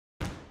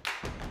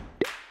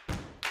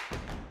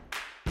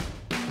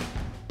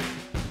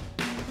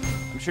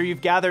sure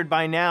you've gathered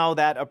by now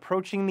that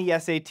approaching the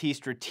SAT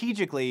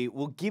strategically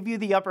will give you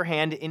the upper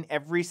hand in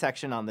every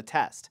section on the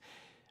test.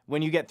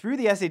 When you get through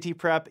the SAT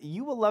prep,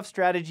 you will love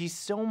strategies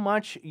so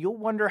much you'll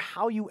wonder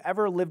how you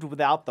ever lived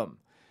without them.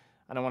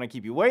 I don't want to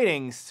keep you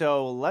waiting,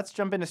 so let's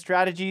jump into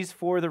strategies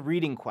for the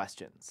reading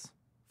questions.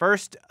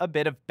 First, a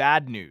bit of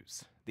bad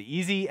news. The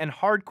easy and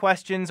hard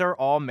questions are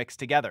all mixed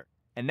together.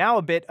 And now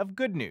a bit of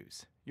good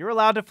news. You're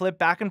allowed to flip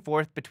back and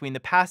forth between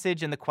the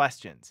passage and the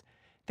questions.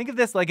 Think of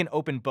this like an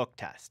open book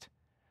test.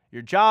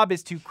 Your job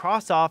is to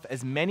cross off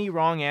as many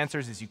wrong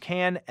answers as you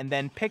can and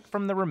then pick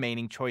from the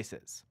remaining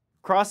choices.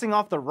 Crossing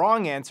off the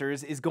wrong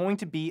answers is going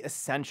to be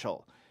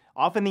essential.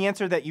 Often the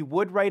answer that you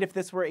would write if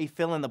this were a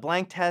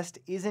fill-in-the-blank test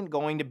isn't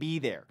going to be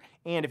there,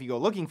 and if you go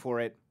looking for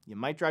it, you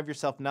might drive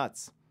yourself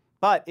nuts.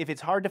 But if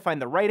it's hard to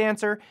find the right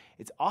answer,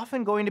 it's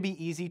often going to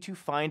be easy to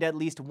find at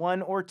least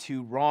one or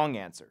two wrong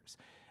answers.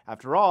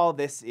 After all,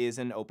 this is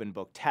an open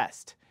book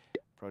test.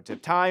 Pro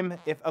tip time,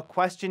 if a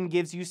question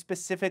gives you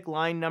specific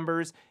line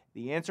numbers,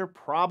 the answer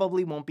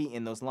probably won't be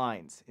in those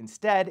lines.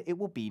 Instead, it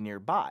will be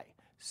nearby.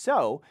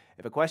 So,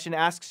 if a question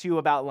asks you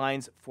about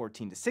lines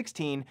 14 to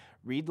 16,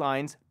 read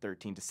lines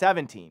 13 to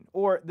 17,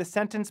 or the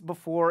sentence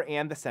before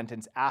and the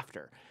sentence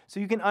after, so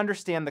you can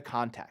understand the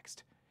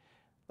context.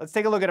 Let's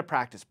take a look at a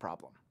practice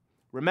problem.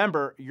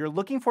 Remember, you're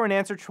looking for an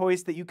answer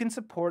choice that you can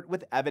support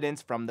with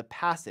evidence from the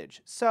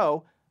passage,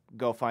 so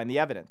go find the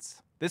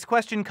evidence. This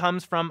question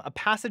comes from a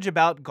passage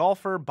about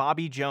golfer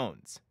Bobby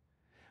Jones.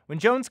 When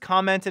Jones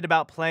commented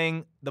about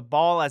playing the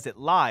ball as it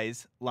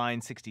lies,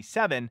 line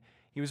 67,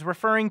 he was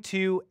referring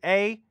to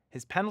A,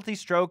 his penalty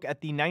stroke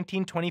at the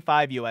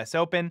 1925 US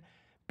Open,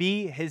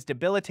 B, his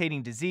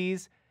debilitating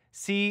disease,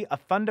 C, a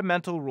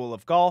fundamental rule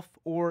of golf,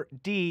 or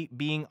D,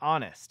 being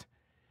honest.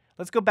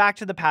 Let's go back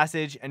to the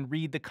passage and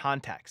read the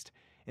context.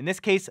 In this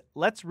case,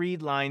 let's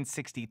read lines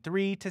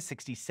 63 to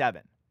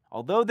 67.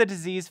 Although the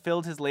disease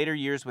filled his later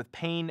years with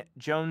pain,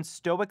 Jones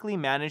stoically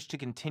managed to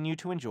continue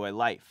to enjoy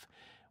life.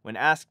 When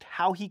asked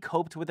how he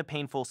coped with a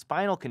painful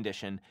spinal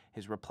condition,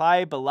 his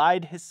reply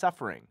belied his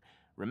suffering.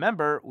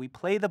 Remember, we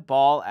play the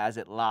ball as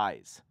it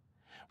lies.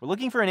 We're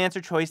looking for an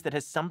answer choice that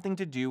has something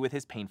to do with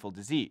his painful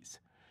disease.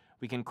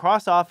 We can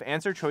cross off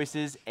answer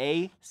choices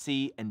A,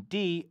 C, and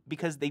D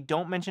because they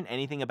don't mention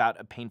anything about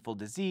a painful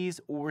disease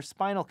or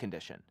spinal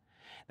condition.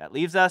 That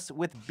leaves us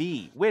with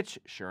B, which,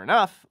 sure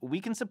enough,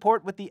 we can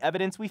support with the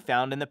evidence we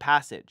found in the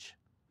passage.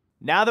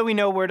 Now that we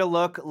know where to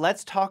look,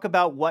 let's talk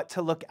about what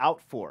to look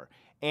out for.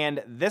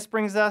 And this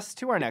brings us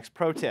to our next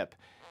pro tip.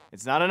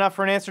 It's not enough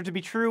for an answer to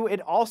be true,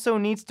 it also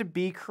needs to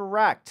be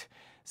correct.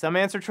 Some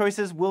answer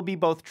choices will be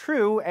both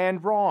true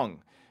and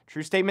wrong.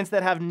 True statements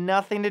that have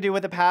nothing to do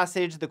with the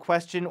passage, the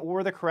question,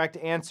 or the correct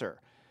answer.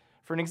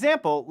 For an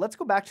example, let's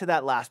go back to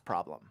that last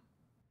problem.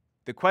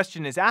 The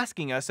question is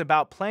asking us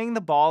about playing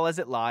the ball as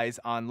it lies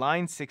on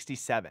line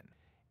 67.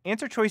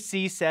 Answer choice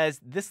C says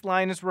this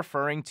line is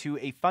referring to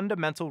a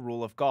fundamental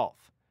rule of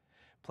golf.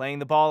 Playing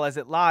the ball as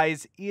it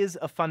lies is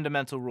a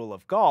fundamental rule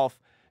of golf,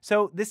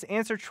 so this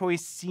answer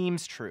choice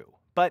seems true,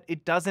 but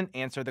it doesn't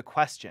answer the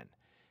question.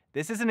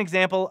 This is an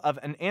example of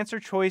an answer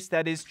choice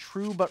that is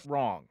true but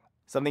wrong.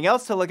 Something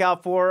else to look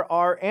out for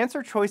are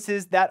answer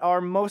choices that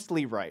are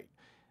mostly right.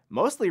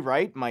 Mostly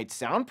right might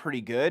sound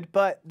pretty good,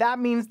 but that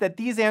means that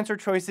these answer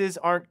choices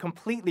aren't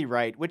completely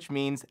right, which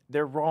means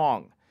they're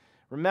wrong.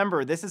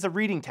 Remember, this is a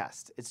reading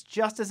test. It's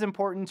just as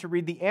important to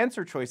read the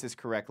answer choices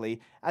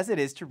correctly as it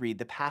is to read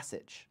the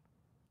passage.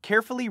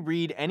 Carefully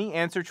read any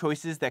answer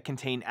choices that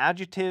contain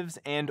adjectives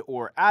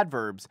and/or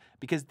adverbs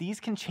because these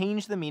can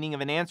change the meaning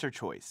of an answer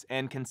choice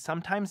and can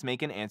sometimes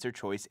make an answer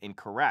choice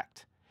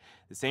incorrect.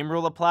 The same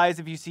rule applies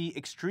if you see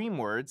extreme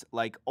words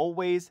like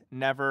always,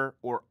 never,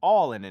 or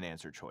all in an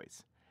answer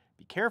choice.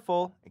 Be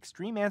careful,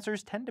 extreme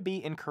answers tend to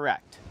be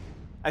incorrect.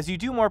 As you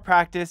do more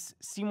practice,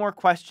 see more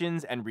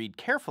questions, and read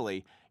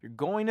carefully, you're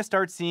going to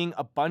start seeing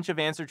a bunch of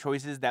answer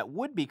choices that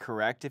would be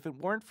correct if it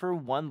weren't for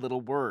one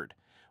little word.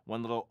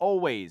 One little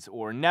always,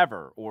 or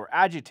never, or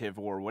adjective,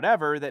 or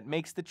whatever that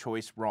makes the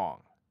choice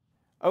wrong.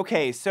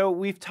 Okay, so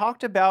we've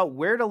talked about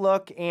where to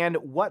look and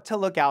what to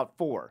look out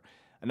for.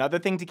 Another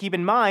thing to keep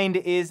in mind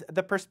is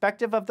the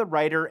perspective of the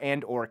writer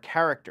and/or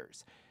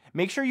characters.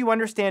 Make sure you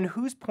understand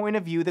whose point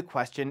of view the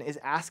question is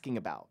asking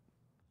about.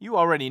 You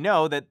already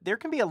know that there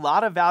can be a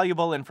lot of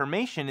valuable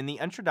information in the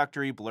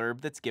introductory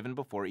blurb that's given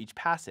before each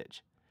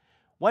passage.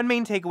 One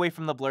main takeaway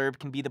from the blurb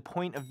can be the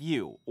point of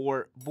view,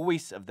 or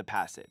voice of the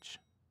passage.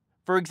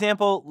 For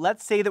example,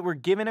 let's say that we're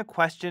given a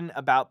question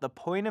about the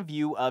point of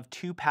view of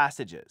two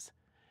passages.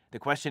 The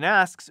question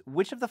asks,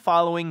 which of the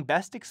following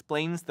best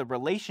explains the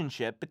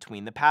relationship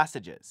between the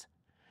passages?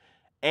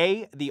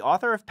 A, the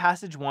author of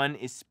passage 1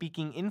 is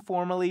speaking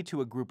informally to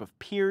a group of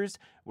peers,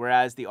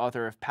 whereas the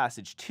author of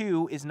passage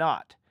 2 is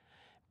not.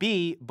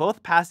 B,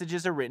 both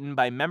passages are written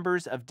by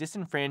members of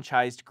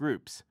disenfranchised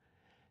groups.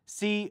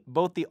 C,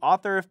 both the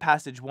author of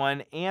passage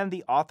 1 and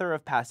the author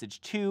of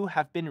passage 2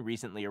 have been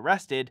recently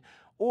arrested.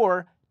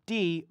 Or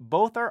D,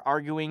 both are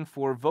arguing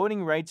for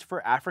voting rights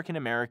for African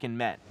American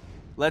men.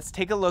 Let's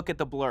take a look at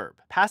the blurb.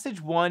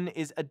 Passage 1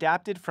 is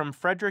adapted from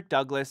Frederick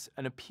Douglass'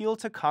 An Appeal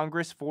to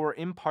Congress for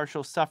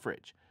Impartial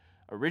Suffrage,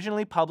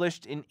 originally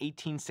published in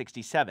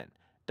 1867.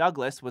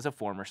 Douglass was a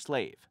former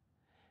slave.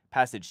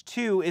 Passage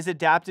 2 is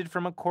adapted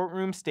from a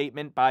courtroom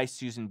statement by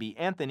Susan B.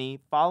 Anthony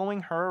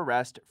following her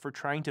arrest for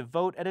trying to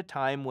vote at a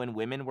time when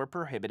women were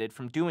prohibited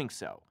from doing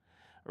so,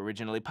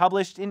 originally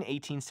published in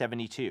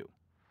 1872.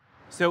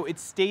 So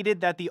it's stated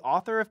that the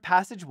author of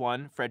Passage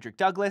 1, Frederick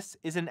Douglass,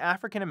 is an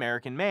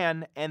African-American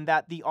man, and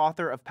that the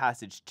author of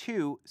Passage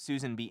 2,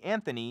 Susan B.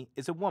 Anthony,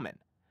 is a woman.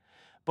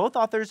 Both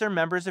authors are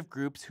members of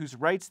groups whose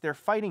rights they're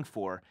fighting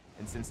for,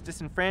 and since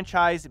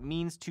disenfranchise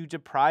means to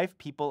deprive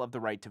people of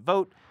the right to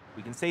vote,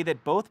 we can say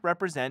that both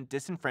represent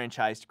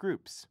disenfranchised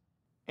groups.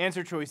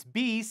 Answer choice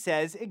B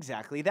says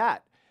exactly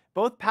that.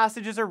 Both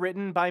passages are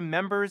written by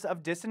members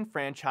of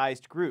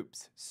disenfranchised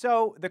groups,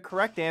 so the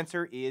correct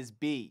answer is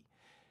B.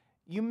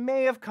 You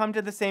may have come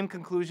to the same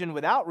conclusion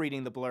without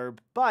reading the blurb,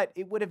 but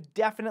it would have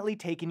definitely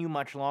taken you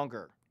much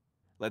longer.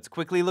 Let's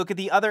quickly look at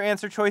the other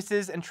answer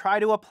choices and try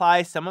to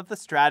apply some of the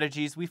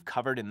strategies we've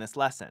covered in this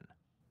lesson.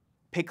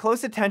 Pay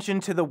close attention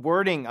to the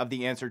wording of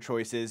the answer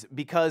choices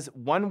because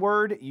one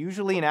word,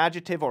 usually an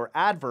adjective or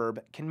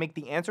adverb, can make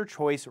the answer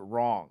choice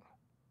wrong.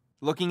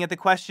 Looking at the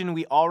question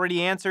we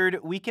already answered,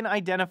 we can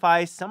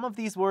identify some of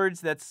these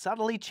words that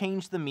subtly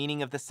change the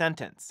meaning of the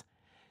sentence.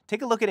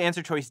 Take a look at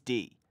answer choice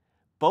D.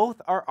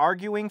 Both are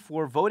arguing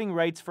for voting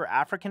rights for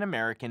African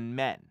American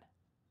men.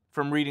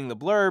 From reading the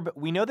blurb,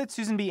 we know that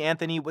Susan B.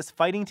 Anthony was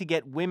fighting to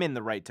get women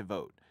the right to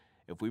vote.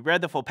 If we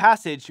read the full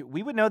passage,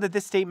 we would know that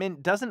this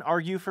statement doesn't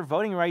argue for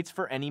voting rights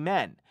for any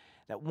men.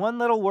 That one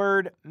little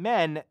word,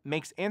 men,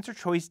 makes answer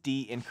choice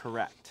D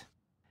incorrect.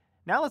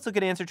 Now let's look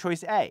at answer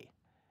choice A.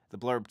 The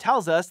blurb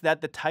tells us that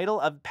the title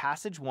of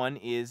Passage 1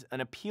 is An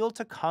Appeal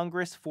to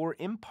Congress for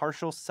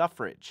Impartial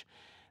Suffrage.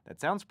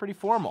 That sounds pretty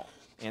formal.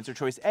 Answer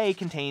choice A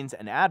contains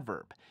an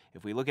adverb.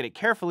 If we look at it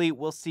carefully,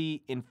 we'll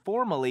see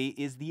informally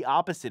is the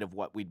opposite of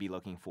what we'd be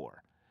looking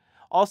for.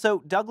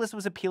 Also, Douglass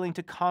was appealing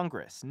to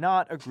Congress,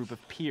 not a group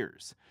of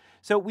peers.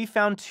 So we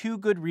found two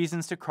good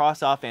reasons to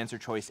cross off answer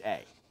choice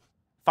A.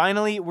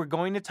 Finally, we're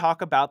going to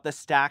talk about the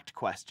stacked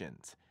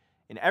questions.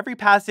 In every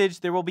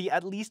passage, there will be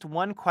at least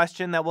one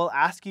question that will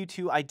ask you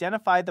to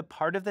identify the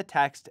part of the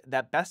text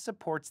that best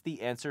supports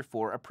the answer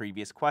for a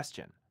previous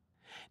question.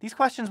 These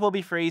questions will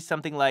be phrased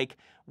something like,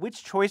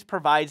 which choice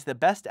provides the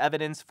best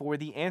evidence for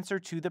the answer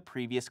to the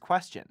previous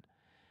question?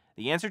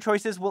 The answer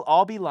choices will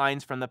all be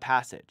lines from the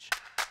passage.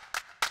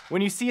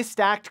 When you see a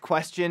stacked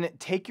question,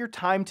 take your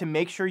time to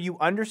make sure you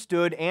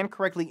understood and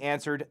correctly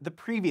answered the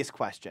previous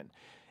question.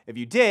 If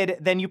you did,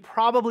 then you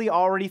probably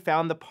already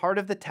found the part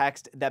of the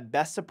text that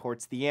best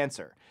supports the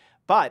answer.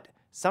 But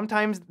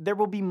sometimes there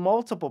will be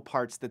multiple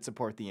parts that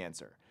support the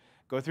answer.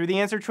 Go through the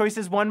answer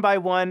choices one by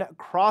one,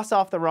 cross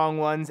off the wrong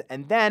ones,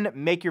 and then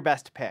make your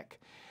best pick.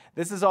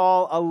 This is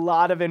all a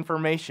lot of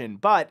information,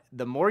 but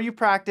the more you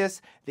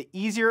practice, the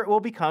easier it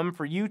will become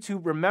for you to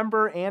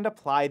remember and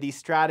apply these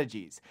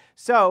strategies.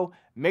 So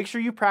make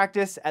sure you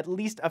practice at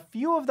least a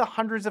few of the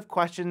hundreds of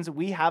questions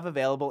we have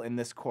available in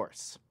this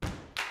course.